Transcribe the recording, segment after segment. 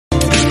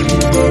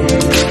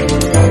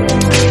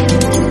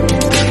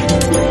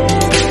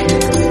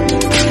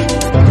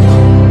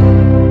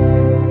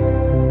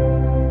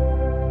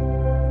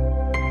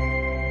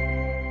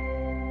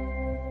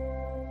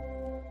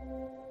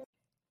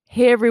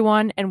Hey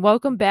everyone, and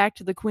welcome back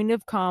to the Queen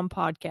of Calm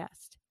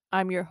podcast.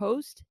 I'm your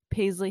host,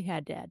 Paisley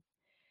Haddad.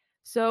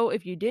 So,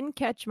 if you didn't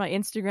catch my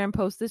Instagram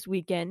post this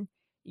weekend,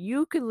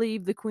 you could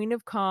leave the Queen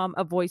of Calm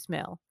a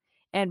voicemail.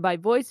 And by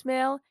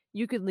voicemail,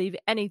 you could leave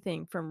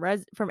anything from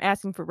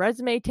asking for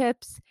resume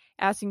tips,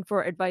 asking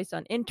for advice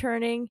on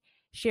interning,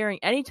 sharing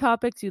any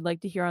topics you'd like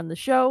to hear on the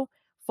show,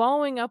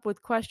 following up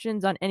with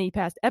questions on any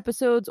past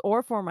episodes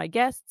or for my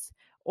guests,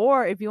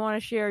 or if you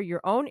want to share your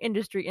own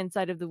industry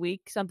insight of the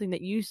week, something that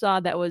you saw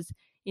that was,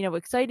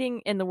 exciting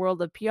in the world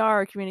of PR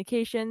or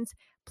communications,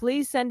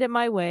 please send it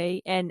my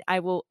way and I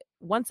will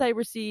once I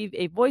receive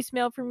a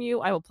voicemail from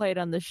you, I will play it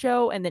on the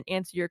show and then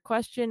answer your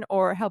question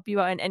or help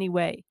you out in any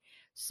way.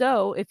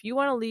 So if you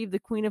want to leave the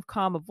Queen of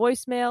Calm a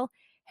voicemail,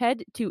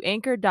 head to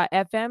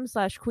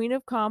anchor.fm/Queen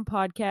of Calm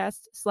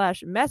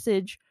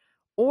podcast/message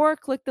or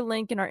click the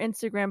link in our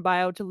Instagram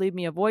bio to leave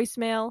me a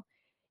voicemail.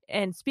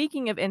 And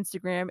speaking of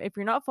Instagram, if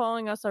you're not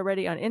following us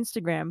already on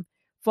Instagram,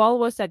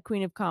 follow us at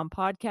Queen of Calm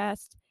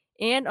Podcast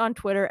and on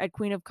Twitter at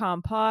Queen of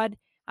Calm Pod.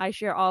 I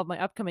share all of my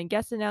upcoming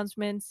guest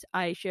announcements.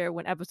 I share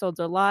when episodes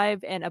are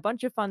live and a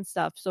bunch of fun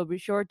stuff. So be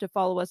sure to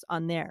follow us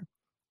on there.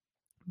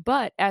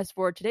 But as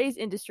for today's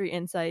industry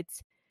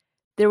insights,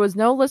 there was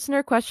no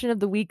listener question of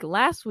the week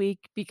last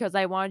week because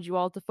I wanted you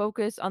all to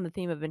focus on the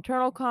theme of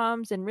internal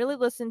comms and really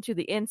listen to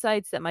the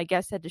insights that my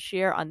guests had to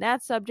share on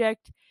that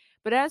subject.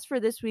 But as for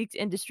this week's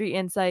industry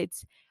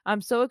insights, I'm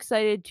so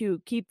excited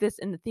to keep this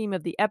in the theme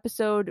of the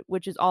episode,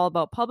 which is all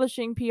about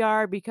publishing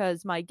PR,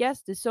 because my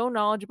guest is so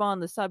knowledgeable on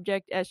the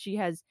subject as she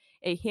has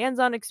a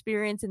hands-on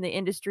experience in the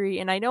industry.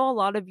 And I know a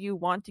lot of you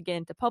want to get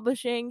into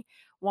publishing,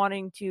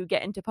 wanting to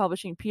get into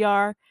publishing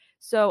PR.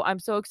 So I'm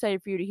so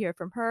excited for you to hear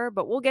from her,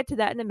 but we'll get to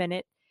that in a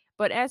minute.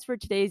 But as for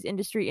today's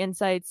industry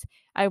insights,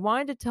 I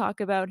wanted to talk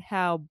about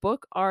how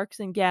book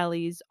arcs and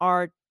galleys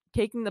are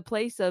taking the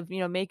place of,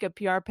 makeup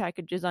PR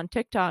packages on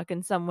TikTok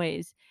in some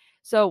ways.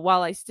 So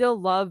while I still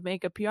love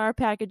makeup PR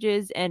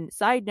packages, and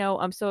side note,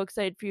 I'm so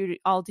excited for you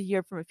all to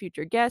hear from a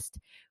future guest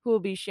who will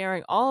be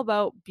sharing all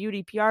about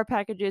beauty PR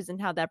packages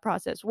and how that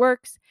process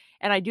works.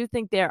 And I do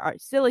think there are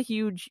still a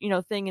huge,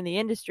 thing in the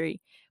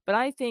industry. But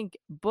I think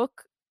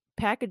book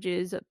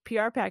packages,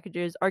 PR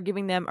packages, are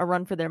giving them a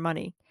run for their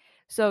money.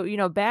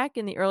 So, back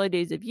in the early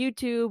days of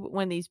YouTube,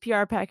 when these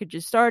PR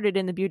packages started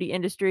in the beauty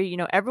industry,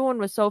 everyone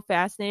was so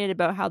fascinated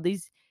about how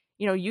these,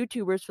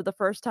 YouTubers for the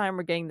first time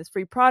were getting this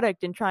free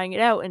product and trying it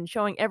out and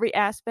showing every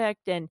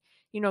aspect and,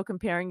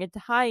 comparing it to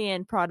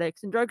high-end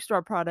products and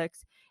drugstore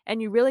products.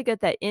 And you really get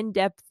that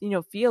in-depth,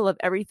 feel of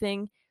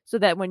everything so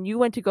that when you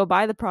went to go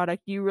buy the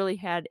product, you really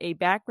had a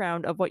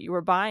background of what you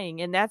were buying.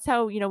 And that's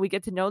how, we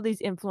get to know these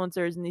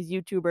influencers and these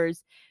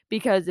YouTubers,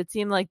 because it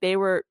seemed like they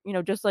were,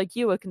 just like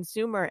you, a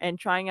consumer and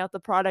trying out the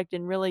product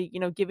and really,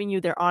 giving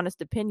you their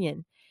honest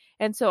opinion.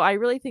 And so I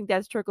really think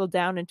that's trickled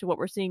down into what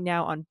we're seeing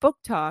now on Book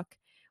Talk,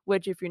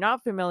 which, if you're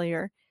not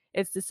familiar,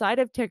 it's the side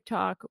of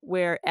TikTok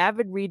where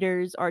avid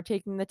readers are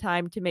taking the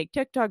time to make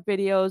TikTok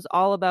videos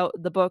all about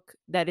the book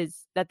that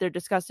they're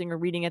discussing or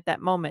reading at that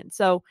moment.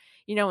 So,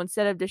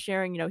 instead of just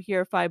sharing,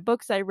 here are 5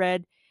 books I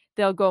read,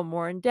 they'll go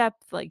more in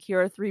depth. Like,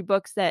 here are 3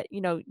 books that,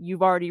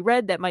 you've already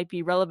read that might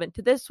be relevant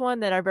to this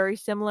one that are very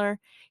similar.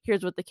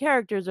 Here's what the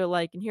characters are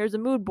like, and here's a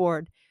mood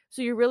board.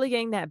 So you're really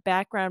getting that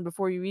background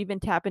before you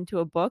even tap into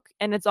a book.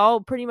 And it's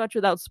all pretty much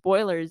without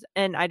spoilers.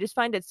 And I just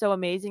find it so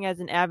amazing as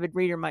an avid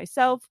reader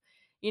myself.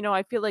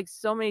 I feel like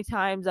so many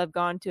times I've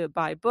gone to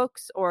buy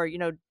books or,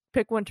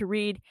 pick one to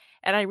read,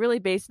 and I really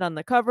base it on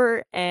the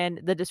cover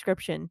and the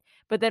description.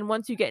 But then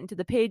once you get into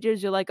the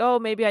pages, you're like, oh,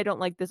 maybe I don't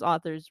like this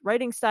author's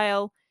writing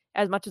style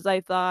as much as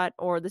I thought,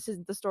 or this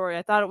isn't the story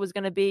I thought it was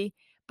going to be.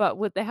 But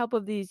with the help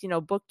of these,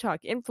 book talk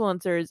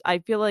influencers, I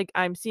feel like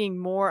I'm seeing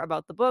more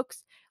about the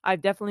books.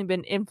 I've definitely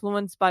been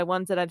influenced by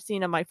ones that I've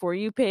seen on my For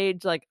You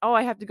page, like, oh,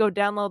 I have to go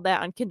download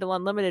that on Kindle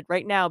Unlimited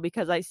right now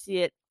because I see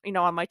it,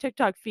 on my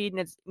TikTok feed, and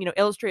it's,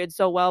 illustrated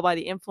so well by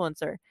the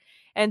influencer.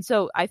 And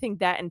so I think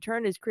that in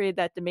turn has created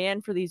that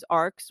demand for these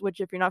arcs,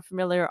 which, if you're not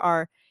familiar,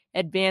 are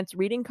advanced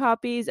reading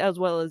copies as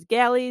well as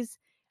galleys.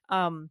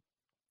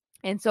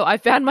 And so I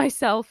found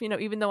myself,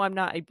 even though I'm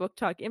not a book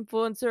talk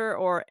influencer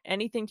or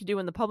anything to do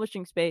in the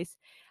publishing space,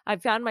 I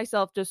found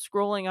myself just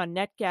scrolling on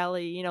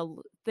NetGalley,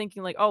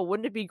 thinking like, oh,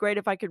 wouldn't it be great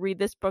if I could read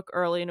this book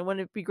early? And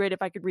wouldn't it be great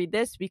if I could read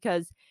this?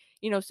 Because,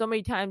 so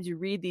many times you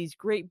read these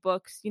great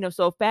books,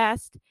 so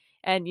fast,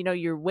 and,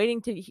 you're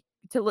waiting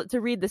to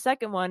read the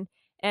second one,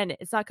 and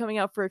it's not coming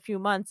out for a few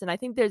months. And I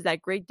think there's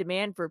that great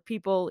demand for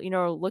people,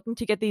 looking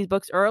to get these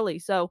books early.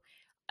 So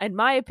in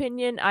my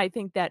opinion, I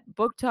think that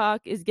Book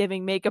Talk is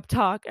giving Makeup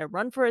Talk a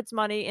run for its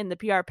money in the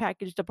PR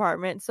package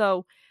department.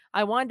 So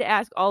I wanted to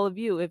ask all of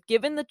you, if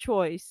given the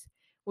choice,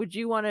 would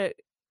you want to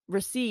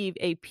receive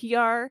a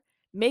PR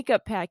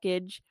makeup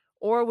package,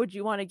 or would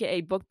you want to get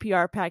a book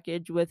PR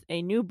package with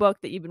a new book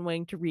that you've been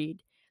waiting to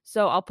read?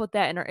 So I'll put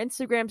that in our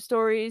Instagram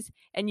stories,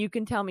 and you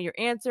can tell me your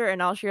answer,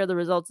 and I'll share the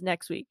results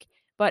next week.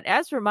 But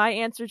as for my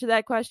answer to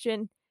that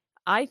question,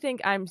 I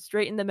think I'm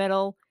straight in the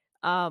middle.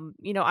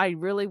 I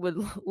really would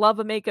love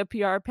a makeup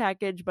PR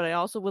package, but I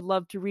also would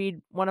love to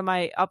read one of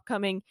my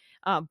upcoming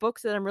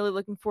books that I'm really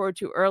looking forward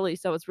to early.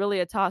 So it's really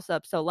a toss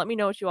up. So let me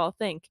know what you all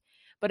think.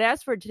 But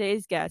as for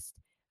today's guest,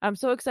 I'm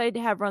so excited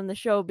to have her on the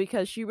show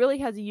because she really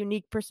has a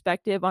unique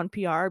perspective on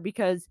PR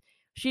because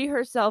she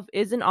herself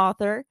is an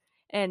author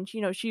and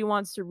she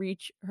wants to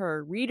reach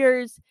her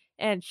readers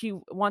and she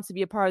wants to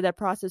be a part of that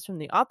process from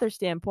the author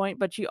standpoint,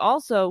 but she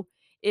also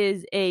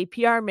is a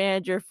PR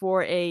manager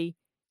for a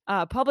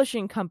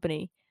publishing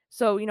company.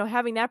 So,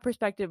 having that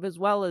perspective as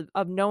well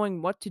of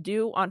knowing what to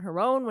do on her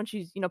own when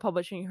she's,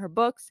 publishing her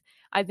books,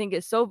 I think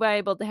is so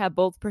valuable to have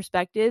both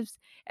perspectives.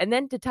 And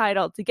then to tie it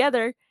all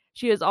together,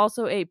 she is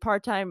also a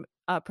part-time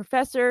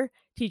professor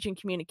teaching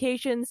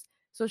communications.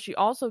 So she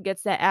also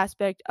gets that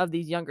aspect of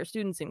these younger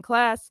students in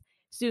class,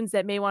 students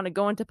that may want to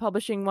go into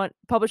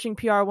publishing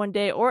PR one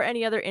day or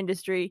any other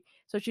industry.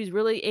 So she's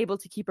really able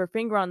to keep her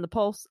finger on the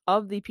pulse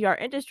of the PR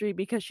industry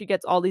because she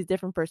gets all these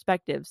different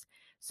perspectives.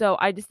 So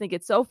I just think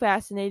it's so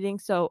fascinating.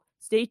 So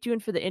stay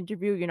tuned for the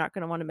interview. You're not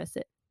going to want to miss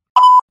it.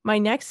 My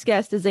next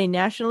guest is a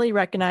nationally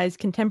recognized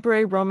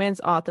contemporary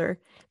romance author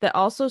that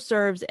also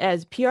serves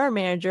as PR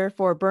manager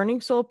for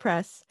Burning Soul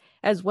Press,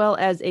 as well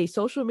as a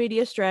social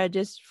media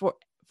strategist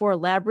for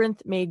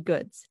Labyrinth Made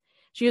Goods.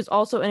 She is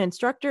also an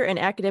instructor and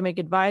academic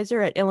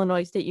advisor at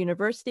Illinois State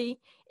University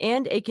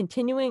and a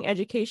continuing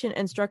education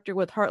instructor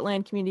with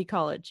Heartland Community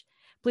College.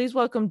 Please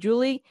welcome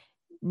Julie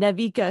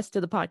Navickas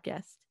to the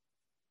podcast.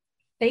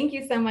 Thank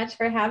you so much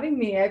for having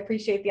me. I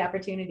appreciate the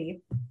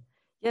opportunity.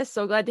 Yes,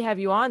 so glad to have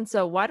you on.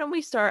 So why don't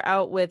we start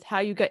out with how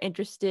you got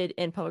interested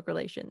in public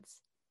relations?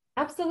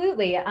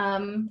 Absolutely.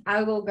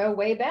 I will go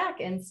way back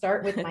and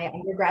start with my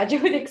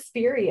undergraduate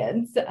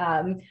experience.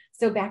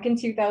 So back in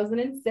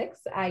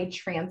 2006, I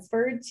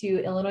transferred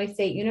to Illinois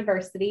State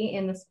University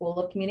in the School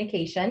of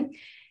Communication.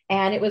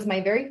 And it was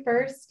my very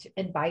first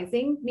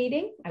advising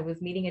meeting. I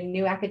was meeting a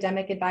new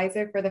academic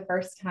advisor for the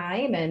first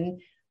time. And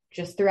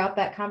just throughout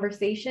that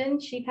conversation,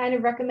 she kind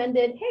of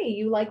recommended, hey,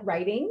 you like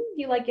writing,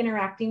 you like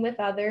interacting with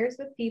others,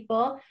 with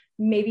people,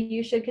 maybe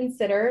you should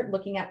consider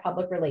looking at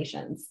public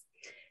relations.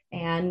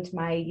 And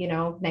my,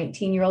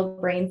 19-year-old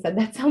brain said,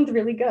 that sounds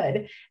really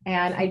good.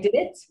 And I did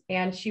it.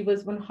 And she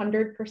was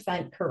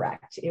 100%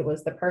 correct. It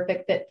was the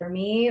perfect fit for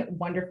me.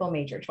 Wonderful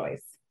major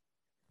choice.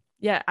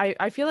 Yeah,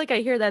 I feel like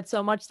I hear that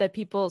so much that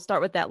people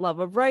start with that love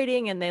of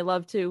writing and they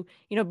love to,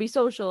 be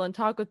social and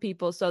talk with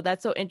people. So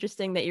that's so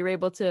interesting that you're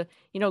able to,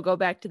 go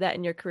back to that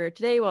in your career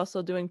today while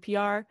still doing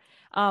PR.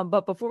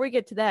 But before we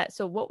get to that,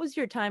 so what was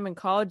your time in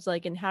college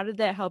like and how did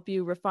that help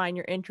you refine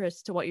your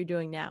interests to what you're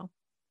doing now?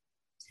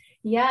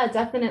 Yeah,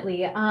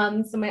 definitely.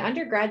 So my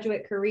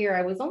undergraduate career,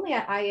 I was only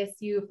at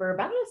ISU for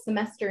about a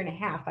semester and a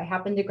half. I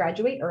happened to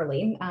graduate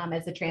early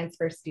as a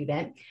transfer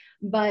student,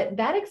 but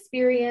that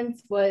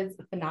experience was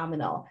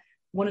phenomenal.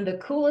 One of the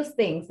coolest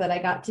things that I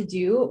got to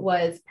do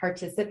was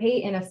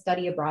participate in a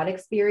study abroad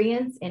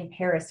experience in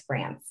Paris,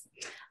 France.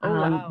 Oh,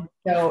 wow.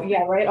 So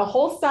yeah, right. A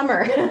whole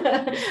summer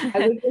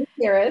I was in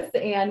Paris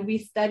and we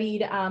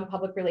studied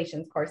public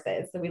relations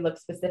courses. So we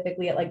looked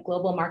specifically at like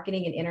global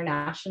marketing and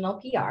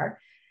international PR.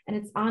 And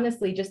it's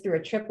honestly just through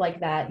a trip like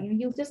that,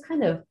 you just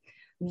kind of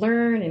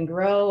learn and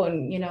grow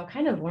and,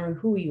 kind of learn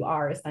who you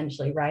are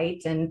essentially, right?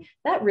 And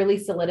that really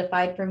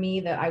solidified for me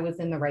that I was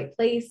in the right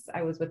place.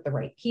 I was with the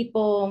right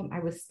people. I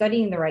was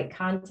studying the right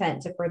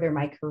content to further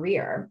my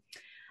career.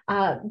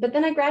 But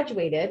then I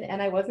graduated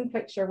and I wasn't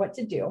quite sure what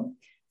to do.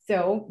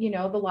 So,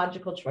 the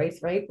logical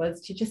choice, right,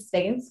 was to just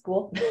stay in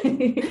school. So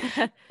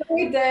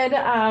I did.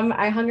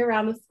 I hung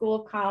around the School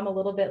of Comm a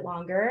little bit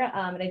longer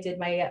and I did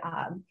my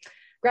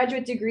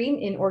graduate degree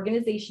in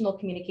organizational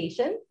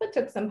communication, but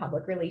took some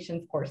public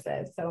relations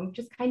courses. So I'm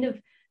just kind of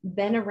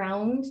been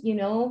around,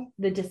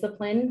 the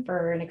discipline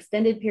for an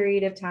extended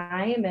period of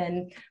time.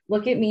 And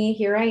look at me,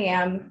 here I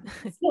am,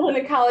 still in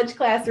a college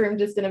classroom,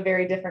 just in a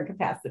very different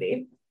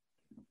capacity.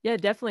 Yeah,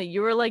 definitely.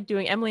 You were like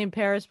doing Emily in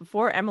Paris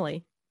before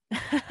Emily.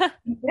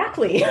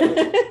 Exactly.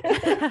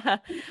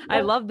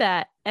 I love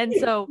that. And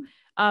so,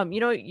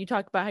 you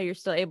talk about how you're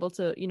still able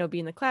to, be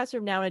in the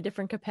classroom now in a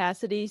different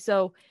capacity.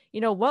 So,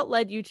 what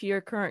led you to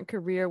your current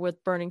career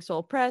with Burning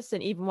Soul Press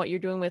and even what you're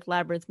doing with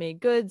Labyrinth Made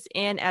Goods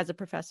and as a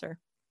professor?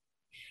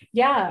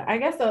 Yeah, I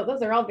guess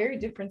those are all very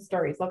different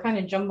stories. I'll kind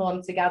of jumble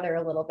them together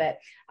a little bit.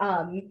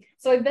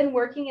 So I've been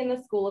working in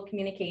the School of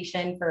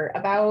Communication for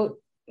about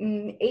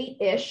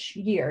 8-ish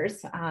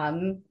years,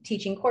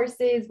 teaching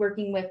courses,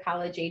 working with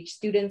college age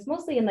students,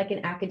 mostly in like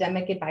an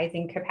academic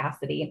advising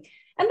capacity.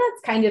 And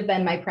that's kind of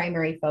been my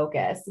primary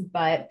focus.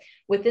 But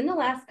within the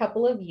last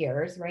couple of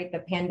years, right, the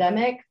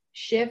pandemic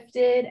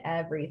shifted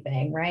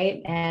everything,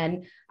 right?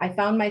 And I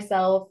found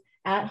myself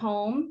at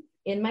home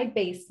in my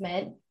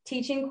basement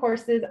teaching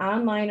courses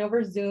online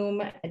over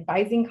Zoom,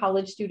 advising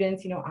college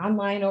students,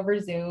 online over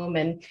Zoom.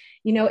 And,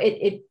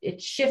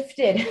 it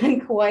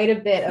shifted quite a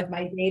bit of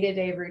my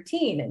day-to-day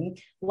routine. And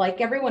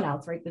like everyone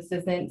else, right, this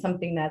isn't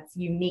something that's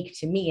unique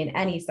to me in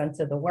any sense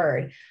of the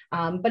word.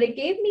 But it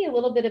gave me a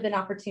little bit of an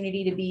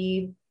opportunity to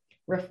be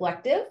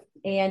reflective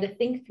and to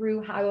think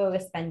through how I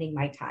was spending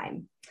my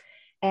time.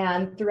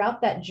 And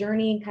throughout that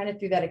journey, kind of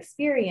through that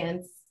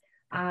experience,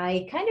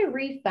 I kind of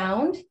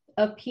refound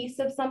a piece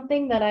of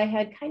something that I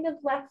had kind of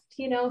left,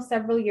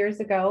 several years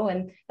ago.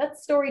 And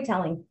that's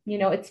storytelling,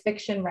 it's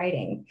fiction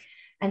writing.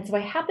 And so I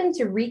happened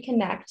to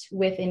reconnect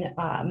with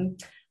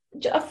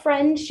a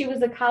friend. She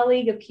was a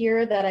colleague, a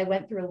peer that I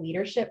went through a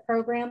leadership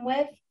program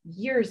with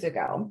years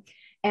ago.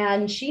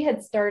 And she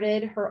had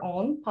started her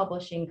own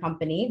publishing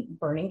company,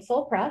 Burning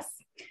Soul Press.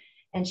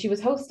 And she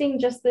was hosting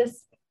just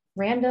this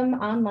random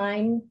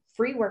online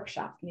free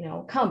workshop,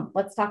 come,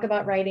 let's talk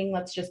about writing.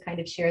 Let's just kind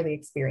of share the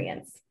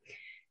experience.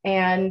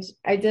 And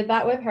I did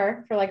that with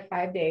her for like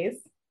 5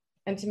 days.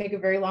 And to make a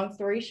very long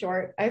story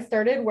short, I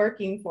started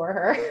working for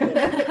her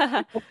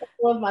a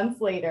couple of months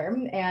later.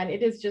 And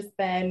it has just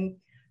been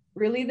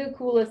really the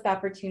coolest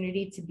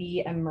opportunity to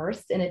be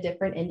immersed in a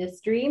different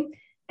industry.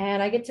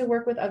 And I get to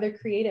work with other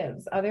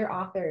creatives, other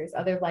authors,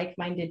 other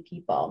like-minded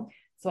people.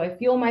 So I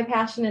fuel my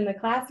passion in the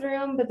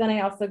classroom, but then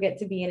I also get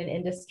to be in an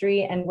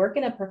industry and work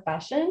in a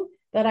profession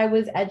that I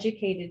was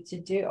educated to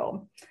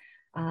do.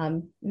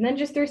 And then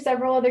just through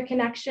several other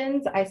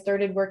connections, I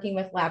started working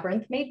with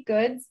Labyrinth Made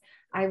Goods.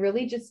 I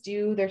really just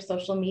do their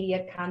social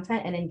media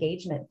content and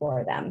engagement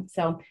for them.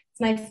 So it's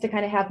nice to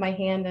kind of have my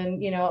hand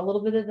in, a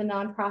little bit of the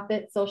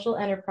nonprofit social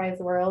enterprise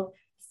world,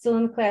 still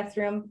in the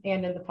classroom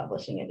and in the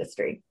publishing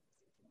industry.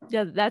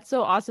 Yeah, that's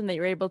so awesome that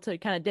you're able to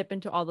kind of dip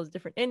into all those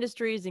different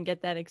industries and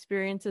get that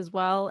experience as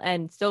well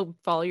and still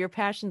follow your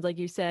passions, like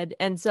you said.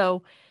 And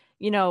so,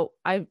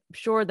 I'm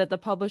sure that the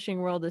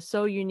publishing world is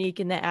so unique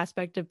in that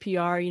aspect of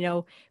PR.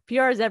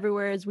 PR is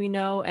everywhere, as we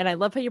know. And I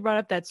love how you brought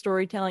up that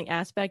storytelling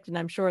aspect. And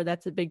I'm sure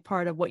that's a big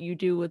part of what you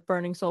do with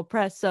Burning Soul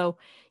Press. So,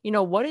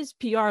 what is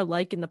PR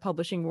like in the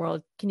publishing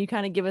world? Can you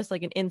kind of give us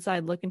like an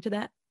inside look into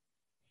that?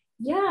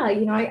 Yeah,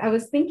 I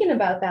was thinking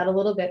about that a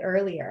little bit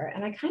earlier,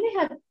 and I kind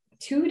of have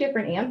two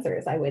different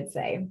answers, I would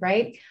say,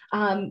 right?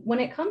 When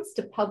it comes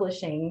to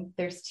publishing,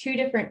 there's two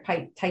different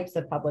types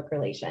of public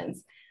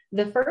relations.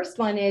 The first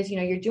one is,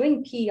 you're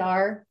doing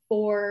PR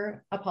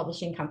for a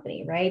publishing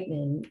company, right?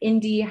 An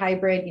indie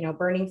hybrid,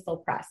 Burning Soul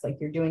Press, like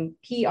you're doing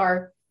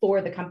PR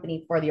for the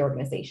company, for the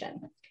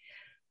organization.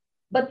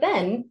 But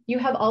then you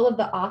have all of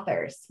the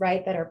authors,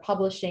 right, that are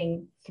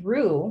publishing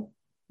through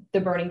the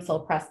Burning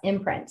Soul Press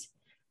imprint.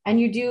 And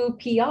you do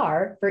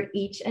PR for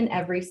each and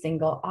every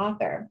single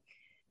author.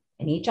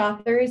 And each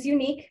author is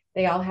unique.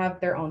 They all have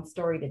their own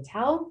story to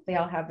tell. They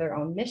all have their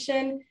own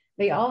mission.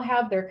 They all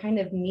have their kind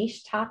of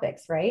niche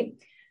topics, right?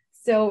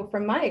 So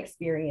from my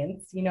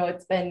experience,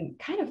 it's been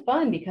kind of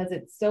fun because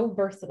it's so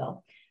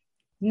versatile.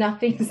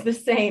 Nothing's the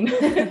same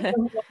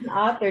from one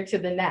author to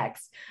the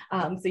next.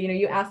 So,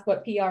 you ask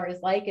what PR is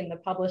like in the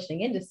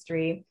publishing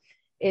industry.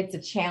 It's a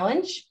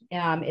challenge.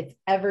 It's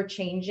ever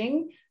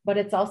changing, but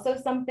it's also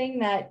something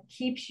that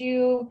keeps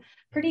you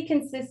pretty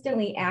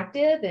consistently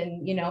active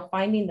and,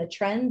 finding the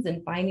trends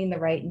and finding the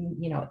right,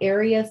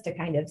 areas to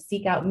kind of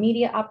seek out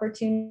media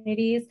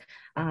opportunities.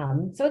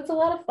 So it's a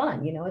lot of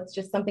fun. It's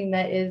just something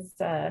that is,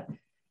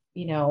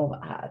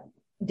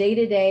 day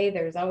to day,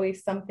 there's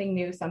always something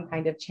new, some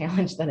kind of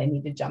challenge that I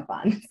need to jump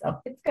on. So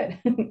it's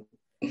good.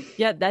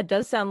 Yeah, that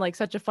does sound like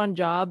such a fun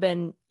job.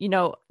 And,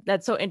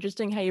 that's so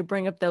interesting how you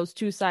bring up those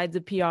two sides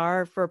of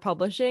PR for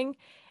publishing.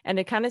 And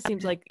it kind of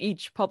seems like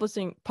each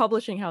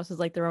publishing house is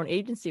like their own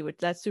agency, which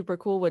that's super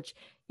cool, which,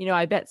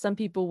 I bet some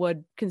people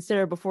would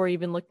consider before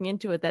even looking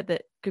into it,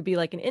 that could be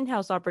like an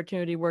in-house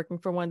opportunity working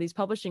for one of these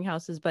publishing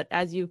houses. But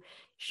as you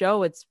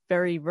show, it's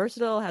very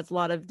versatile, has a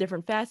lot of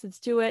different facets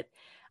to it.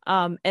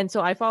 And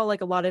so I follow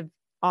like a lot of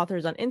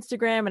authors on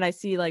Instagram, and I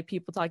see like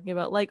people talking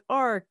about like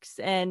arcs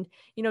and,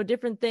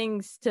 different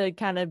things to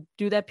kind of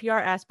do that PR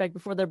aspect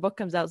before their book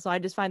comes out. So I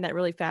just find that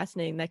really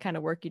fascinating, that kind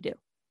of work you do.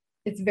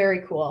 It's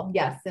very cool.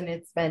 Yes. And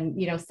it's been,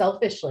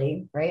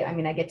 selfishly, right? I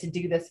mean, I get to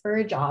do this for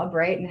a job,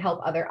 right? And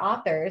help other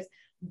authors.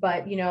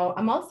 But,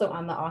 I'm also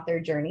on the author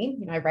journey.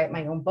 I write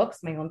my own books,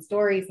 my own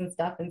stories and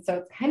stuff. And so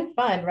it's kind of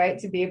fun, right?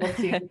 To be able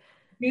to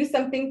do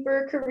something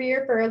for a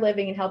career, for a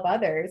living, and help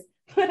others.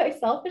 But I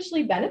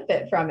selfishly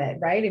benefit from it,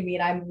 right? I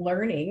mean, I'm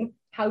learning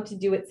how to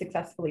do it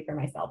successfully for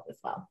myself as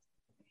well.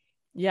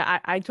 Yeah,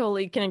 I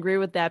totally can agree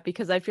with that,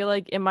 because I feel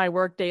like in my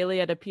work daily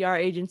at a PR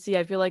agency,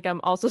 I feel like I'm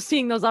also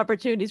seeing those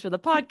opportunities for the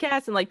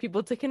podcast and like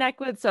people to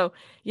connect with. So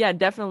yeah,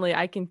 definitely.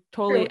 I can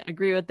totally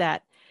agree with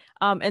that.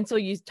 And so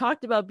you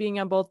talked about being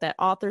on both that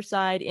author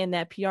side and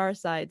that PR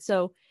side.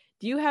 So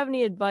do you have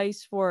any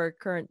advice for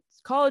current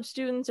college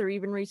students or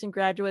even recent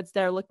graduates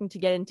that are looking to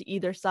get into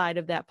either side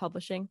of that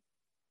publishing?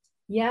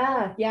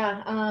 Yeah.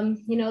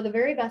 The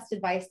very best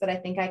advice that I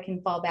think I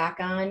can fall back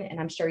on, and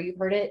I'm sure you've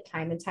heard it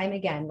time and time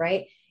again,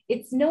 right?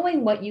 It's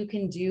knowing what you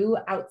can do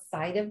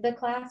outside of the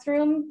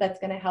classroom that's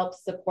going to help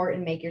support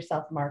and make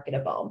yourself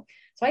marketable.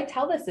 So I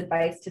tell this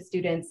advice to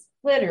students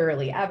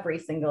literally every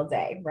single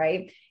day,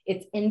 right?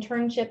 It's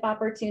internship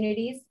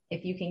opportunities.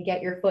 If you can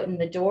get your foot in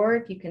the door,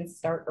 if you can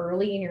start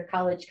early in your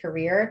college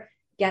career,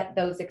 get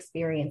those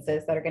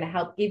experiences that are going to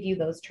help give you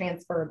those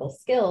transferable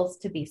skills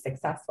to be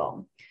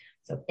successful.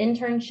 So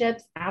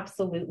internships,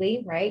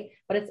 absolutely, right?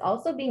 But it's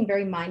also being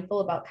very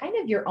mindful about kind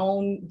of your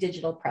own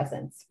digital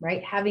presence,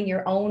 right? Having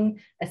your own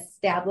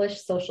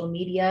established social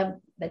media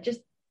that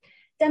just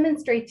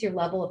demonstrates your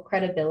level of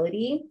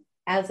credibility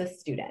as a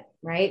student,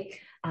 right?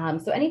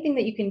 So anything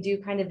that you can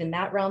do kind of in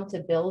that realm to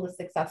build a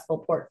successful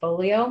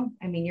portfolio,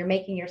 I mean, you're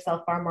making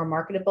yourself far more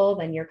marketable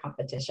than your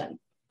competition.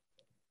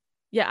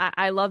 Yeah,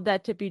 I love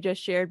that tip you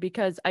just shared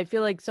because I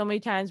feel like so many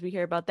times we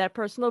hear about that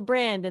personal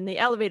brand and the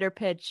elevator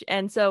pitch.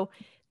 And so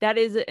that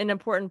is an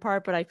important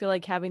part, but I feel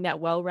like having that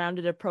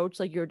well-rounded approach,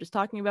 like you were just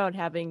talking about,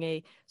 having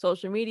a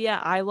social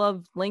media. I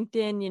love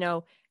LinkedIn, Yeah,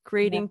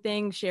 creating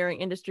things,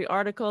 sharing industry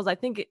articles. I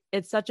think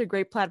it's such a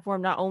great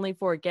platform, not only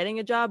for getting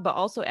a job, but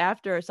also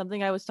after.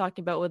 Something I was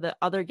talking about with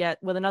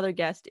another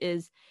guest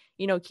is,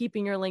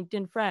 keeping your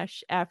LinkedIn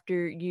fresh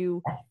after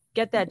you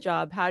get that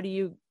job. How do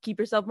you keep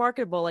yourself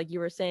marketable, like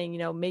you were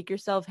saying, make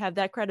yourself have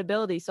that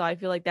credibility? So I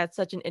feel like that's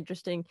such an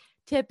interesting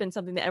tip and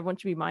something that everyone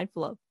should be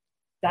mindful of.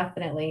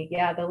 definitely.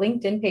 Yeah, the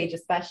LinkedIn page,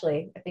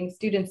 especially. I think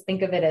students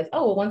think of it as,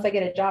 oh, well, once I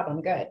get a job,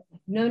 I'm good.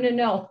 No, no,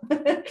 no.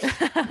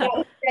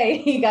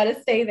 You got to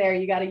stay there.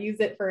 You got to use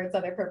it for its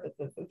other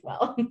purposes as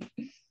well.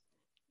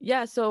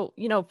 Yeah, so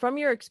from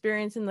your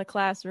experience in the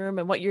classroom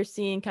and what you're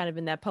seeing kind of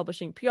in that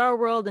publishing PR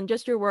world and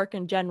just your work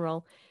in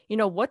general,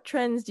 what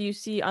trends do you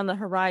see on the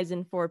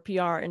horizon for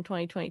PR in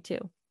 2022?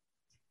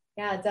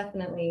 Yeah,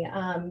 definitely.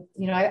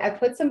 I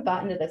put some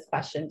thought into this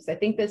question because I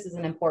think this is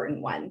an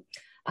important one.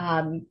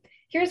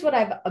 Here's what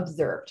I've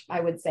observed,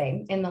 I would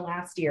say, in the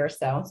last year or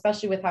so,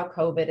 especially with how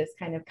COVID has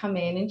kind of come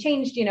in and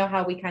changed,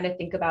 how we kind of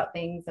think about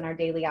things in our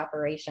daily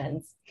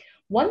operations.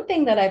 One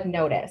thing that I've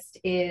noticed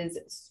is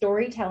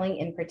storytelling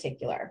in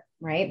particular,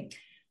 right?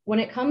 When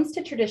it comes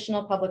to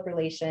traditional public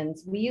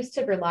relations, we used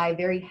to rely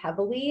very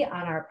heavily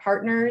on our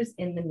partners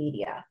in the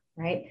media,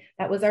 right?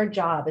 That was our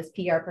job as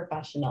PR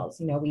professionals.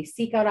 We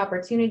seek out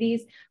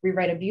opportunities, we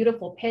write a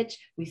beautiful pitch,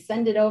 we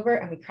send it over,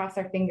 and we cross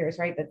our fingers,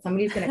 right, that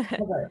somebody's going to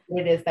cover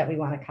what it is that we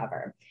want to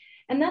cover.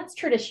 And that's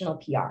traditional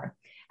PR.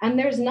 And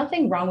there's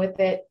nothing wrong with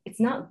it. It's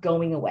not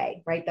going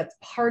away, right? That's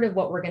part of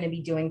what we're going to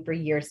be doing for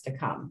years to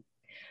come.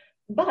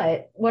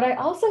 But what I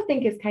also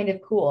think is kind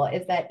of cool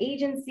is that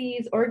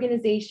agencies,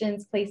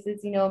 organizations,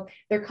 places,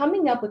 they're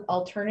coming up with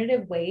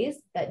alternative ways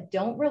that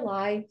don't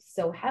rely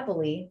so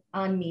heavily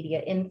on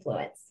media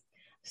influence.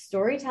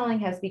 Storytelling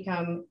has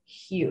become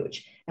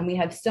huge, and we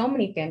have so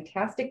many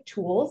fantastic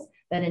tools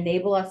that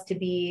enable us to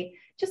be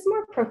just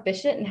more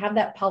proficient and have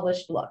that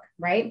polished look,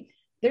 right?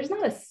 There's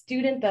not a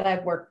student that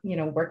I've worked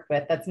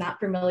with that's not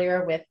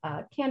familiar with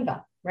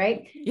Canva,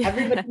 right? Yeah.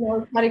 Everybody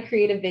knows how to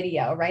create a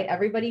video, right?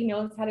 Everybody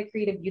knows how to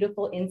create a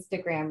beautiful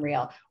Instagram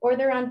reel, or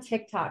they're on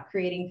TikTok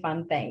creating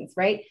fun things,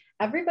 right?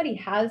 Everybody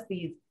has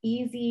these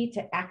easy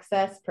to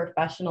access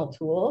professional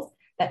tools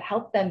that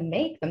help them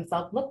make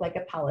themselves look like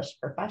a polished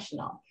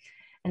professional.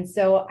 And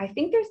so I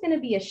think there's going to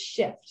be a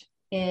shift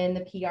in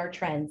the PR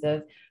trends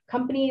of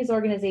companies,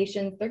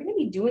 organizations. They're going to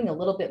be doing a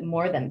little bit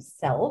more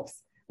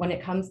themselves when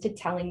it comes to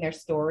telling their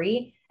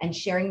story and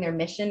sharing their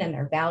mission and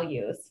their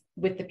values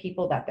with the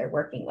people that they're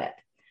working with.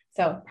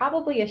 So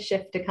probably a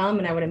shift to come,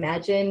 and I would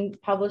imagine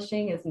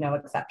publishing is no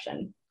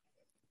exception.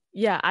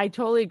 Yeah, I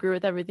totally agree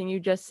with everything you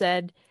just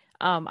said.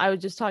 I was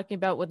just talking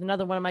about with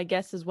another one of my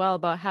guests as well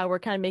about how we're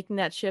kind of making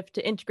that shift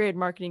to integrated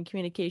marketing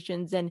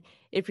communications. And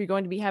if you're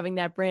going to be having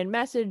that brand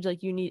message,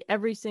 like you need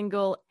every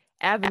single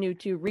avenue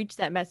to reach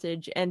that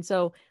message. And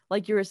so,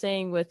 like you were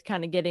saying, with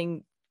kind of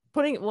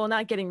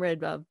not getting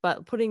rid of,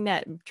 but putting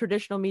that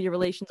traditional media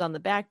relations on the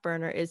back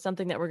burner is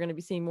something that we're going to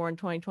be seeing more in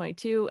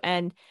 2022.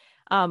 And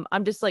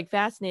I'm just like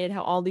fascinated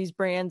how all these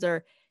brands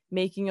are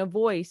making a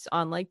voice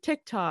on like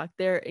TikTok.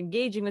 They're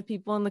engaging with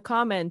people in the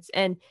comments,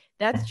 and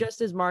that's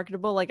just as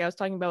marketable. Like I was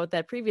talking about with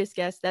that previous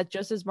guest, that's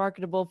just as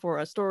marketable for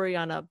a story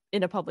in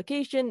a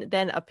publication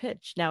than a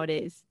pitch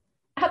nowadays.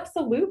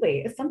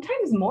 Absolutely.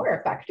 Sometimes more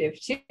effective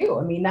too.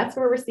 I mean, that's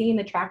where we're seeing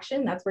the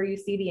traction. That's where you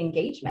see the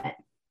engagement.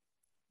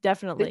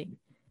 Definitely.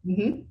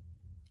 Mm-hmm.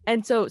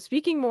 And so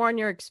speaking more on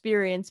your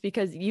experience,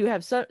 because you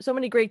have so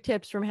many great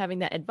tips from having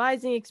that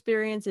advising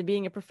experience and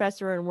being a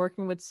professor and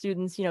working with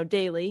students,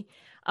 daily,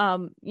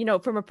 from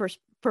a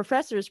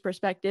professor's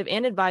perspective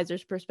and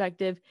advisor's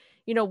perspective,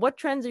 what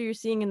trends are you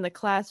seeing in the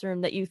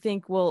classroom that you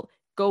think will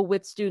go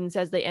with students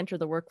as they enter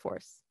the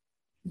workforce?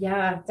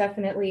 Yeah,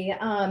 definitely.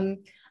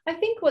 I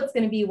think what's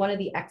going to be one of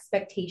the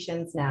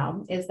expectations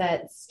now is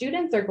that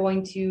students are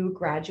going to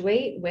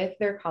graduate with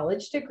their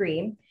college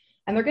degree,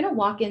 and they're going to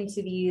walk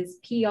into these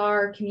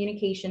PR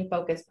communication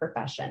focused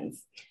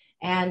professions.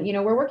 And,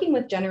 we're working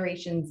with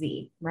Generation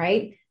Z,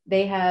 right?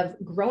 They have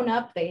grown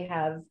up, they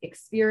have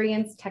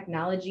experienced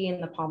technology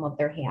in the palm of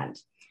their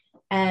hand.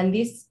 And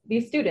these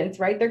students,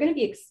 right, they're going to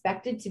be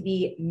expected to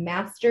be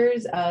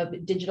masters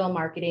of digital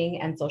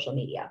marketing and social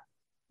media.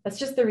 That's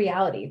just the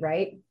reality,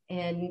 right?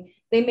 And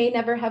they may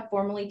never have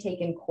formally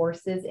taken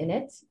courses in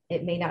it.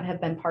 It may not have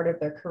been part of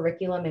their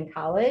curriculum in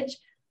college,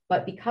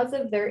 but because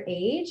of their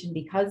age and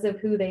because of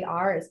who they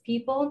are as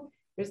people,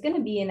 there's going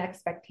to be an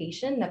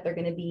expectation that they're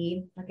going to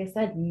be, like I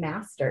said,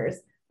 masters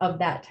of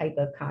that type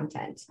of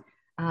content.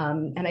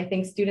 And I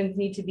think students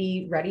need to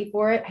be ready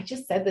for it. I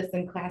just said this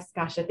in class,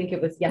 gosh, I think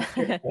it was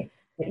yesterday,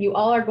 that you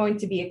all are going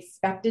to be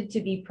expected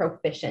to be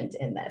proficient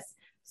in this.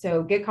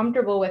 So get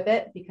comfortable with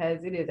it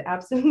because it is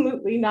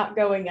absolutely not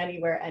going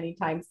anywhere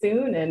anytime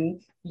soon.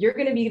 And you're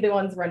going to be the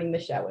ones running the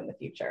show in the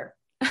future.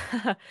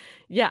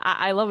 Yeah,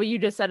 I love what you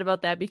just said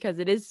about that because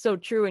it is so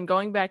true. And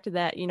going back to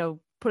that,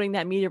 putting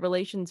that media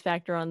relations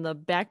factor on the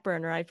back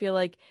burner, I feel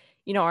like,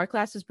 our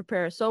classes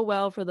prepare us so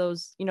well for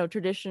those,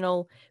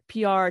 traditional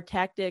PR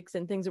tactics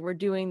and things that we're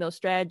doing, those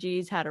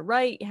strategies, how to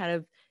write, how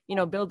to,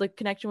 build a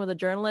connection with a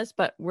journalist,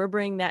 but we're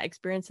bringing that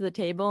experience to the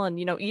table. And,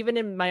 even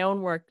in my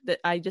own work that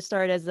I just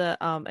started as a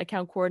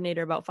account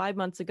coordinator about 5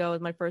 months ago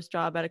with my first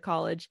job at a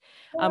college.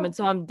 And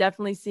so I'm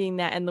definitely seeing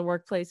that in the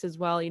workplace as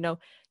well.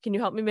 Can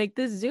you help me make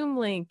this Zoom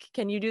link?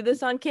 Can you do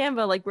this on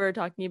Canva? Like we were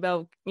talking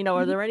about,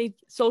 are there any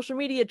social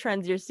media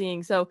trends you're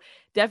seeing? So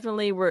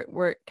definitely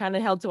we're kind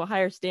of held to a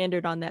higher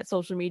standard on that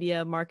social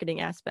media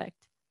marketing aspect.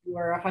 You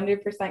are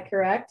 100%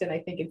 correct. And I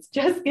think it's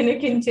just going to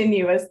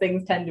continue as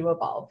things tend to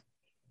evolve.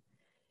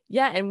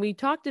 Yeah. And we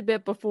talked a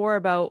bit before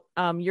about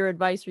your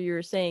advice where you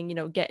were saying,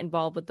 get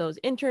involved with those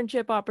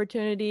internship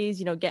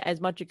opportunities, get as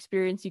much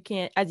experience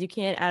as you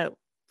can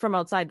from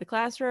outside the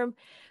classroom.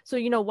 So,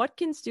 what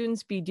can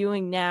students be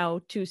doing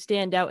now to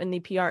stand out in the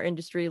PR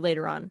industry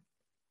later on?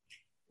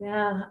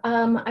 Yeah,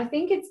 I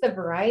think it's the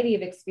variety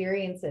of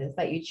experiences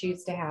that you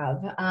choose to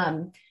have.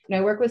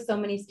 I work with so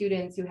many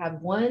students who have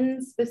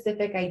one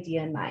specific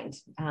idea in mind.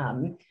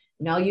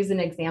 And I'll use an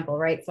example,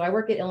 right? So I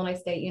work at Illinois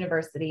State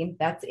University.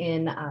 That's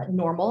in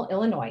Normal,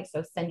 Illinois,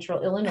 so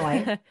central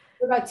Illinois.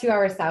 We're about 2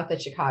 hours south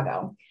of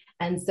Chicago.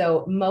 And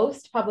so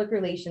most public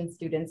relations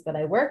students that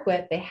I work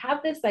with, they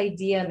have this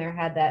idea in their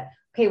head that,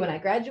 okay, when I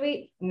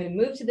graduate, I'm going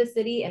to move to the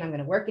city and I'm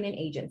going to work in an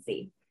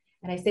agency.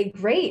 And I say,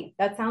 great,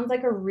 that sounds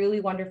like a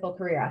really wonderful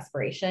career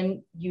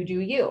aspiration. You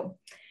do you.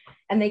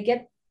 And they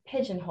get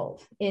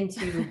pigeonholed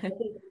into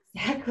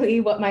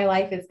exactly what my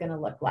life is going to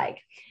look like.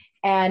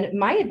 And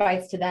my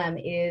advice to them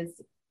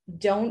is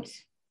don't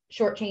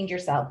shortchange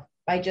yourself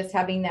by just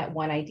having that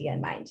one idea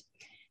in mind.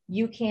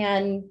 You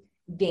can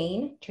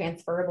gain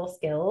transferable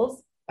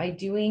skills by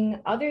doing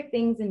other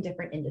things in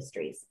different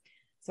industries.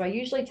 So I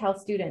usually tell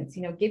students,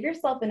 give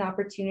yourself an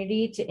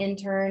opportunity to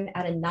intern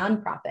at a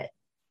nonprofit.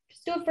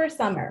 Just do it for a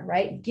summer,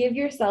 right? Give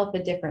yourself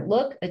a different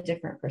look, a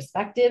different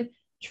perspective,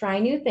 try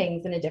new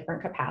things in a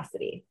different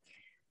capacity.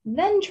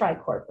 Then try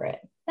corporate,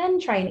 then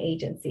try an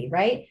agency,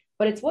 right?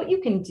 But it's what you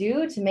can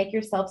do to make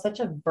yourself such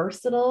a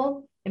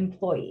versatile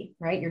employee,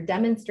 right? You're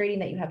demonstrating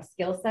that you have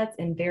skill sets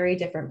in very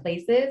different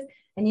places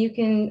and you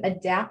can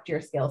adapt your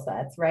skill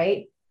sets,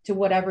 right? To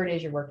whatever it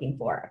is you're working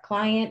for, a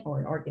client or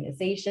an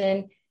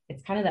organization.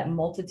 It's kind of that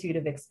multitude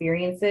of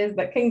experiences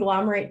that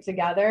conglomerate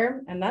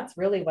together. And that's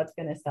really what's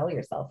going to sell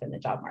yourself in the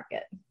job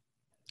market.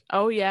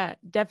 Oh, yeah,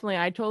 definitely.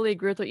 I totally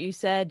agree with what you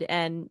said.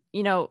 And,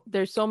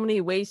 there's so many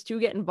ways to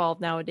get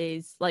involved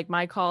nowadays. Like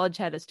my college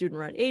had a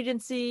student-run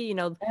agency,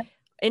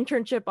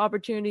 internship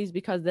opportunities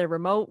because they're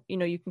remote.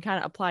 You can kind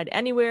of apply to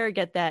anywhere,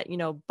 get that,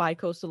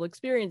 bi-coastal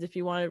experience if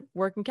you want to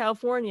work in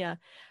California.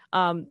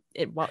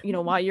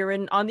 While you're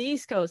on the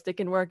East Coast, it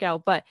can work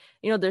out. But,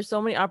 there's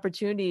so many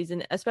opportunities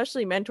and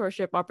especially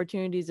mentorship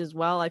opportunities as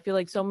well. I feel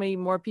like so many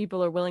more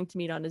people are willing to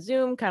meet on a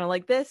Zoom, kind of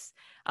like this,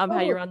 how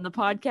you're on the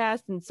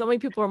podcast. And so many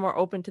people are more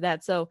open to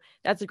that. So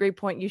that's a great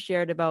point you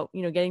shared about,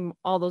 getting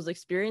all those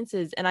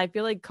experiences. And I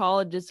feel like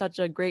college is such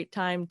a great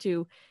time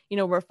to,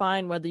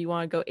 refine whether you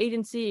want to go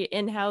agency,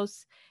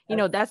 in-house.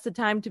 That's the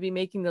time to be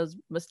making those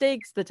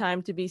mistakes, the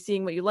time to be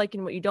seeing what you like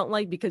and what you don't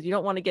like, because you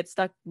don't want to get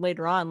stuck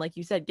later on, like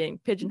you said, getting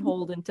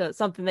pigeonholed into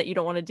something that you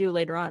don't want to do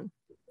later on.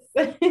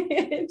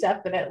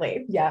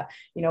 Definitely. Yeah.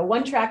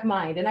 One track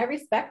mind. And I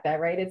respect that,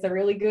 right? It's a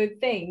really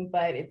good thing,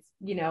 but it's,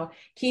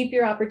 keep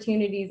your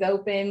opportunities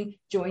open,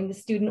 join the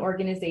student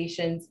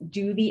organizations,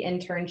 do the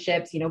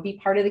internships, be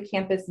part of the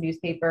campus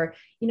newspaper,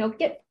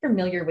 get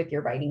familiar with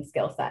your writing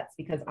skill sets,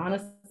 because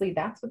honestly,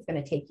 that's what's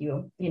going to take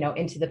you,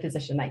 into the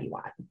position that you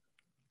want.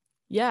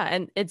 Yeah.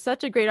 And it's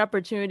such a great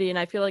opportunity. And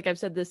I feel like I've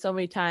said this so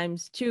many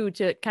times too,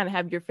 to kind of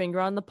have your finger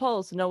on the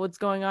pulse, know what's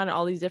going on in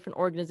all these different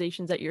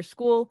organizations at your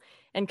school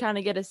and kind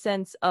of get a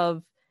sense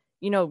of,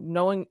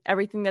 knowing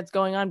everything that's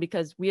going on,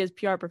 because we as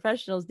PR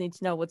professionals need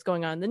to know what's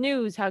going on in the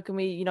news. How can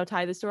we,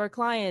 tie this to our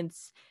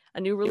clients, a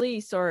new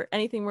release or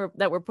anything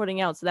that we're putting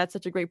out. So that's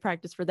such a great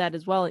practice for that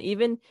as well. And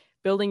even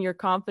building your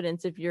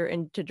confidence if you're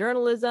into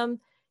journalism,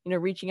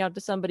 reaching out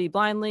to somebody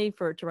blindly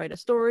to write a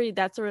story,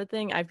 that sort of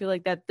thing. I feel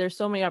like that there's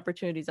so many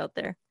opportunities out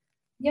there.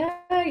 Yeah,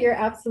 you're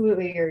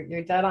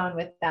dead on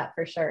with that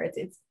for sure.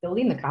 It's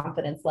building the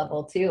confidence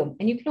level too.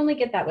 And you can only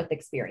get that with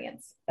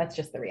experience. That's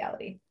just the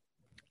reality.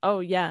 Oh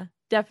yeah,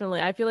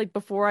 definitely. I feel like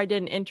before I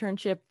did an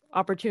internship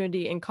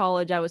opportunity in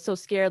college, I was so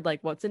scared,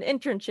 like, what's an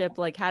internship?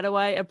 Like, how do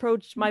I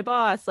approach my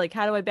boss? Like,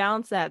 how do I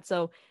balance that?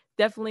 So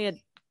definitely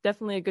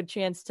a good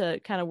chance to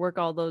kind of work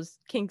all those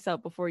kinks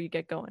out before you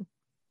get going.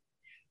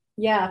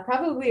 Yeah,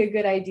 probably a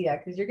good idea,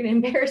 because you're going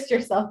to embarrass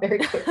yourself very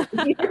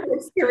quickly,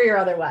 career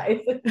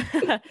otherwise.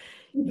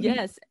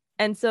 Yes.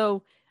 And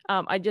so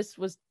I just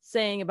was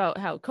saying about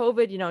how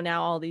COVID,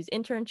 now all these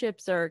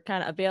internships are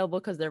kind of available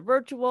because they're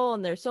virtual,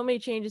 and there's so many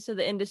changes to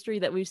the industry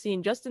that we've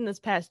seen just in this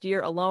past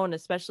year alone,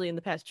 especially in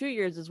the past 2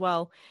 years as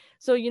well.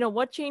 So,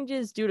 what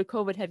changes due to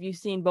COVID have you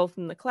seen both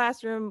in the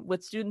classroom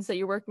with students that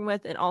you're working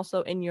with and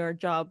also in your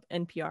job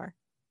in PR?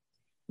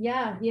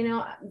 Yeah,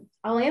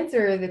 I'll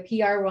answer the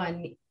PR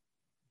one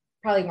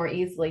probably more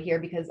easily here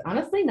because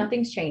honestly,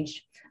 nothing's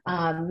changed.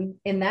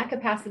 In that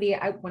capacity,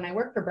 when I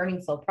work for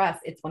Burning Soul Press,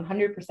 it's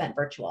 100%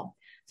 virtual.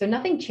 So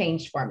nothing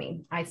changed for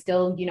me. I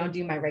still,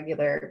 do my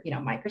regular,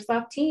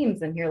 Microsoft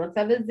Teams, and here, let's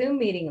have a Zoom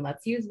meeting and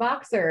let's use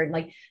Voxer. And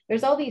like,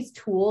 there's all these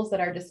tools at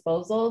our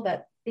disposal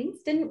that things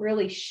didn't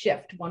really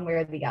shift one way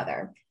or the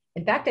other.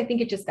 In fact, I think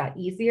it just got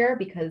easier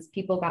because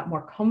people got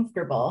more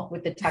comfortable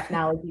with the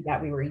technology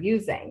that we were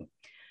using.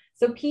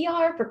 So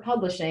PR for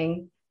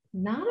publishing,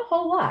 not a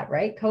whole lot,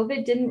 right?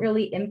 COVID didn't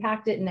really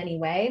impact it in any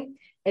way.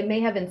 It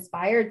may have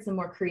inspired some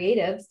more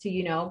creatives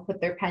to, put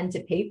their pen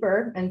to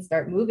paper and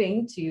start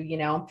moving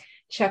to,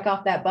 check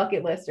off that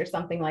bucket list or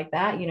something like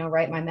that,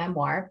 write my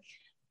memoir.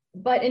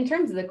 But in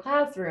terms of the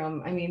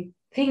classroom, I mean,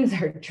 things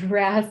are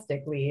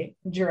drastically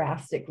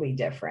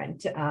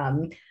different.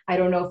 I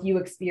don't know if you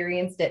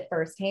experienced it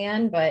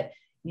firsthand, but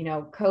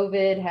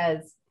COVID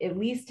has at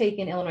least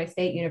taken Illinois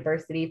State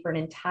University for an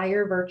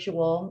entire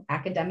virtual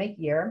academic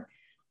year,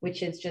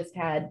 which has just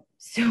had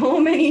so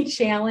many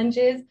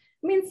challenges.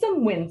 I mean,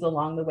 some wins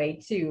along the way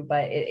too,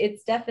 but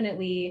it's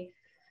definitely,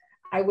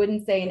 I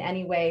wouldn't say in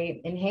any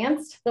way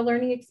enhanced the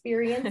learning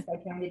experience by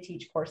trying to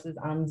teach courses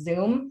on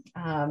Zoom.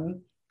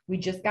 We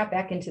just got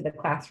back into the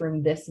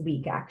classroom this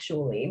week,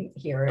 actually,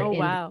 here Oh,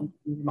 wow.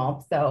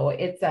 So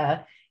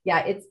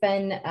it's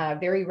been a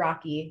very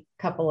rocky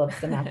couple of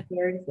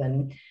semesters,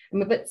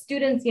 but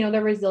students,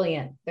 they're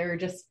resilient. They're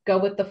just go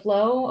with the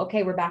flow.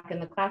 Okay, we're back in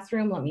the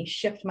classroom. Let me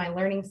shift my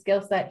learning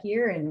skill set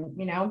here, and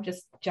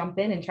just jump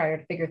in and try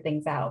to figure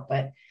things out.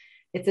 But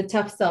it's a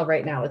tough sell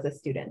right now as a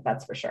student,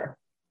 that's for sure.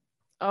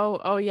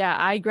 Oh yeah.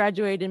 I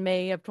graduated in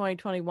May of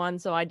 2021,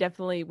 so I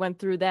definitely went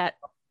through that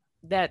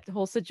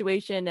whole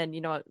situation. And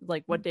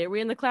like, what day are we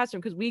in the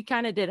classroom? Because we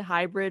kind of did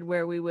hybrid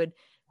where we would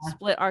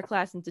split our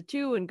class into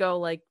two and go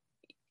like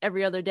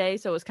every other day,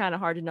 so it was kind of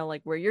hard to know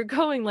like where you're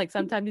going. Like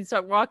sometimes you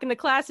start walking to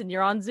class and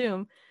you're on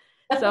Zoom,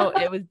 so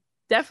it was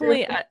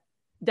definitely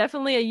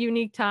a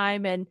unique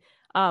time. And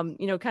kind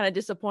of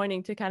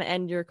disappointing to kind of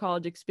end your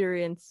college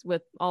experience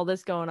with all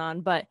this going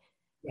on. But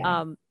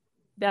Yeah.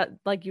 that,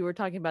 like you were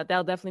talking about,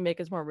 that'll definitely make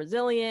us more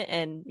resilient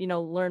and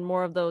learn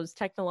more of those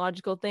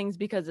technological things,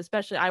 because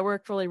especially I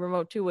work fully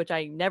remote too, which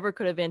I never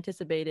could have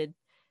anticipated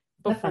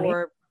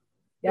before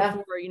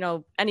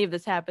any of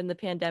this happened, the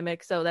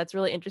pandemic. So that's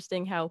really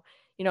interesting how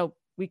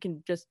we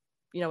can just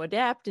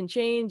adapt and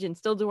change and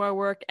still do our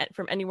work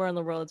from anywhere in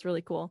the world. It's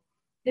really cool.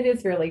 It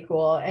is really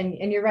cool.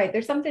 And you're right.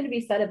 There's something to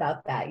be said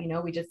about that.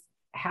 We just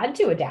had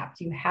to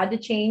adapt. You had to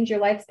change your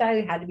lifestyle.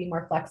 You had to be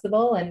more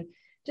flexible and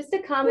just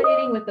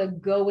accommodating with a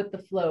go with the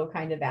flow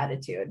kind of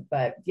attitude.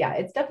 But yeah,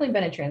 it's definitely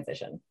been a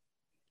transition.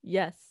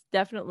 Yes,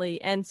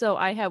 definitely. And so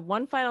I have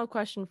one final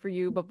question for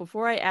you, but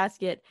before I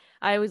ask it,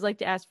 I always like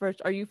to ask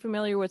first, are you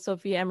familiar with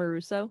Sophia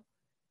Amoruso?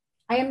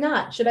 I am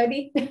not. Should I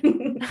be?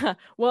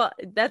 Well,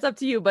 that's up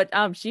to you, but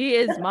she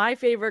is my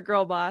favorite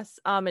girl boss.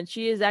 And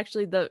she is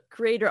actually the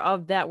creator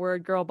of that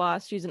word, girl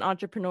boss. She's an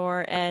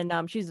entrepreneur, and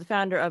she's the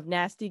founder of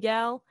Nasty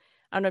Gal.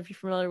 I don't know if you're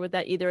familiar with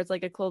that either. It's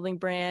like a clothing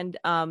brand.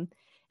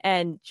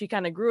 And she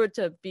kind of grew it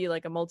to be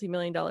like a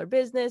multi-million-dollar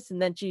business,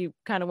 and then she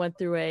kind of went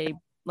through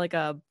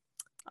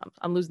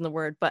I'm losing the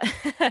word, but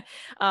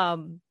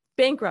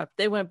bankrupt.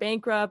 They went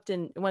bankrupt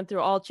and went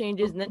through all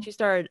changes, and then she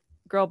started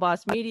Girl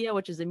Boss Media,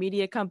 which is a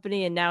media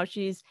company, and now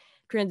she's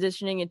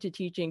transitioning into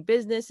teaching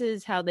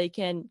businesses how they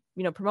can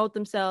promote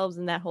themselves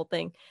and that whole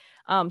thing.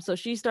 So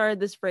she started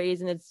this phrase,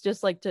 and it's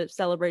just like to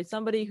celebrate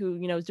somebody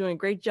who is doing a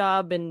great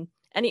job in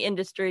any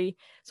industry.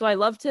 So I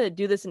love to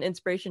do this in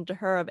inspiration to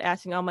her of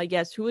asking all my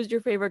guests, who is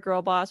your favorite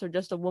girl boss or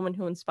just a woman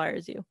who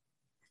inspires you?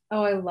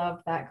 Oh, I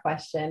love that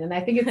question. And I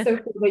think it's so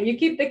cool that you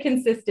keep the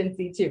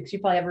consistency too, because you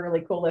probably have a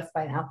really cool list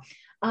by now.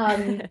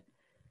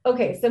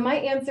 Okay, so my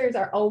answers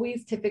are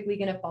always typically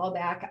going to fall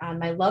back on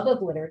my love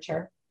of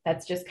literature.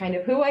 That's just kind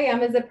of who I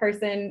am as a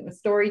person, a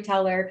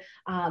storyteller.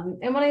 And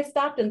when I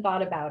stopped and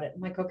thought about it,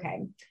 I'm like,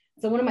 okay,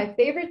 so one of my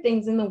favorite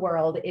things in the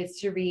world is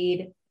to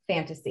read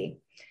fantasy.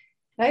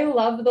 I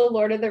love the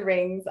Lord of the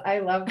Rings. I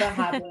love the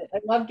Hobbit. I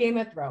love Game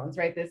of Thrones,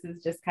 right? This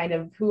is just kind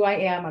of who I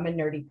am. I'm a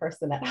nerdy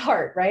person at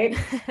heart, right?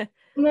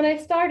 And then I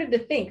started to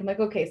think, I'm like,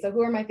 okay, so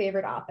who are my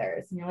favorite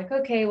authors? And you're like,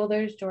 okay, well,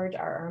 there's George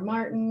R.R.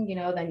 Martin,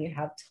 then you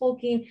have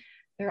Tolkien.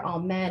 They're all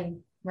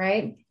men,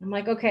 right? I'm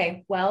like,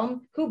 okay,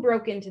 well, who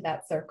broke into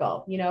that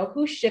circle?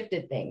 Who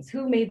shifted things?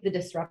 Who made the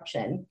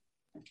disruption?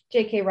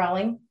 J.K.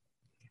 Rowling.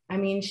 I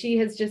mean, she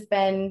has just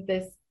been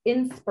this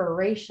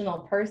inspirational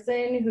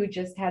person who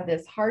just had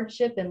this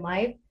hardship in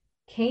life,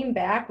 came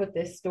back with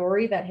this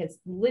story that has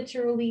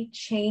literally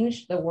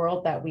changed the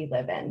world that we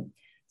live in.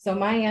 So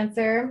my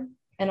answer,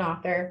 an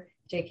author,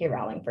 J.K.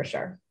 Rowling for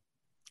sure.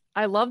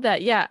 I love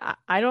that. Yeah,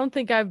 I don't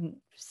think I've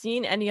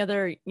seen any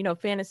other,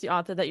 fantasy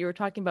author that you were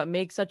talking about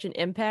make such an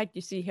impact.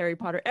 You see Harry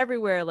Potter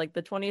everywhere, like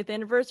the 20th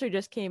anniversary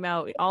just came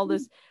out, all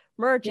this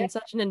merch Yeah. and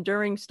such an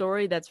enduring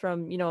story that's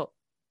from,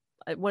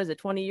 what is it,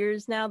 20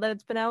 years now that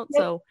it's been out.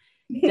 Yep. So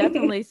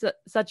definitely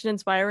such an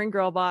inspiring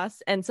girl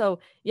boss. And so,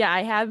 yeah,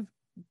 I have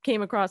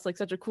came across like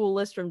such a cool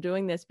list from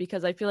doing this,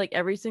 because I feel like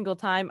every single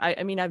time,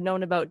 I mean, I've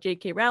known about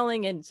J.K.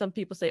 Rowling, and some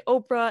people say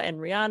Oprah and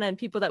Rihanna and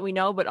people that we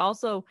know, but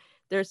also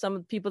there's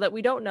some people that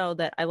we don't know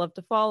that I love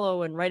to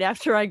follow. And right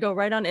after, I go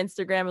right on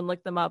Instagram and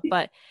look them up.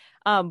 But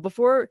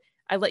before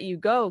I let you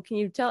go, can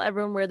you tell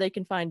everyone where they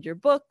can find your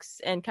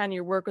books and kind of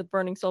your work with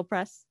Burning Soul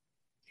Press?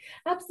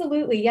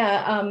 Absolutely.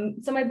 Yeah.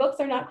 So my books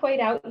are not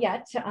quite out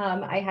yet.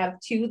 I have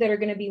two that are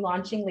going to be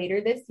launching later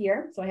this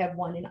year. So I have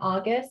one in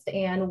August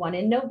and one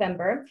in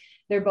November.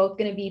 They're both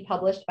going to be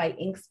published by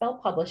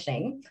Inkspell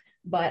Publishing.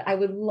 But I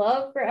would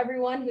love for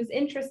everyone who's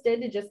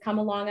interested to just come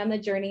along on the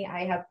journey.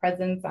 I have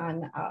presence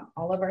on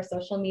all of our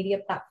social media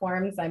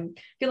platforms. I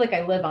feel like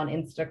I live on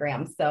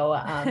Instagram. So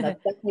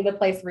that's definitely the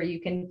place where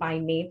you can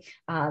find me.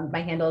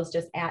 My handle is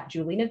just at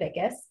Julie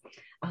Navickas.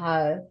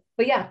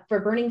 But yeah, for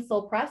Burning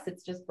Soul Press,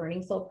 it's just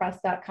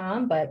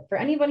burningsoulpress.com. But for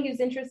anyone who's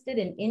interested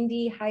in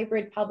indie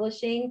hybrid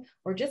publishing,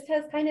 or just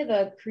has kind of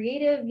a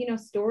creative,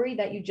 story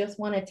that you just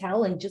want to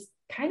tell and just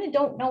kind of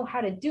don't know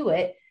how to do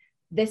it,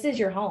 this is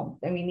your home.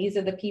 I mean, these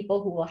are the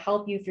people who will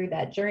help you through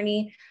that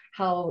journey,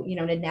 how,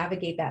 to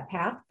navigate that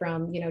path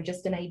from,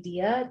 just an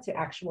idea to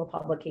actual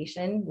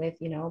publication with,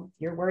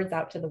 your words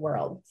out to the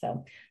world.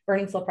 So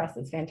Burning Soul Press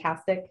is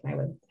fantastic. I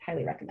would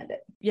highly recommend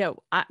it. Yeah,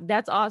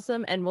 that's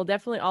awesome. And we'll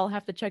definitely all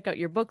have to check out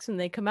your books when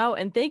they come out.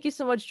 And thank you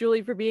so much,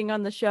 Julie, for being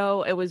on the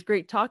show. It was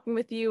great talking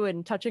with you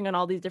and touching on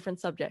all these different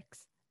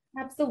subjects.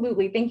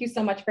 Absolutely. Thank you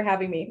so much for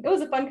having me. It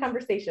was a fun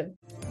conversation.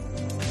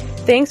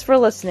 Thanks for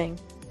listening.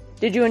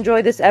 Did you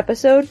enjoy this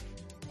episode?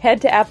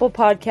 Head to Apple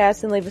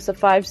Podcasts and leave us a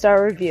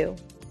 5-star review.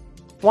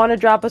 Want to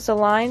drop us a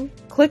line?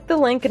 Click the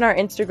link in our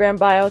Instagram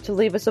bio to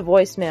leave us a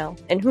voicemail.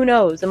 And who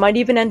knows, it might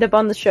even end up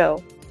on the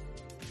show.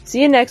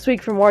 See you next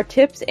week for more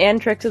tips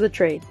and tricks of the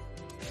trade.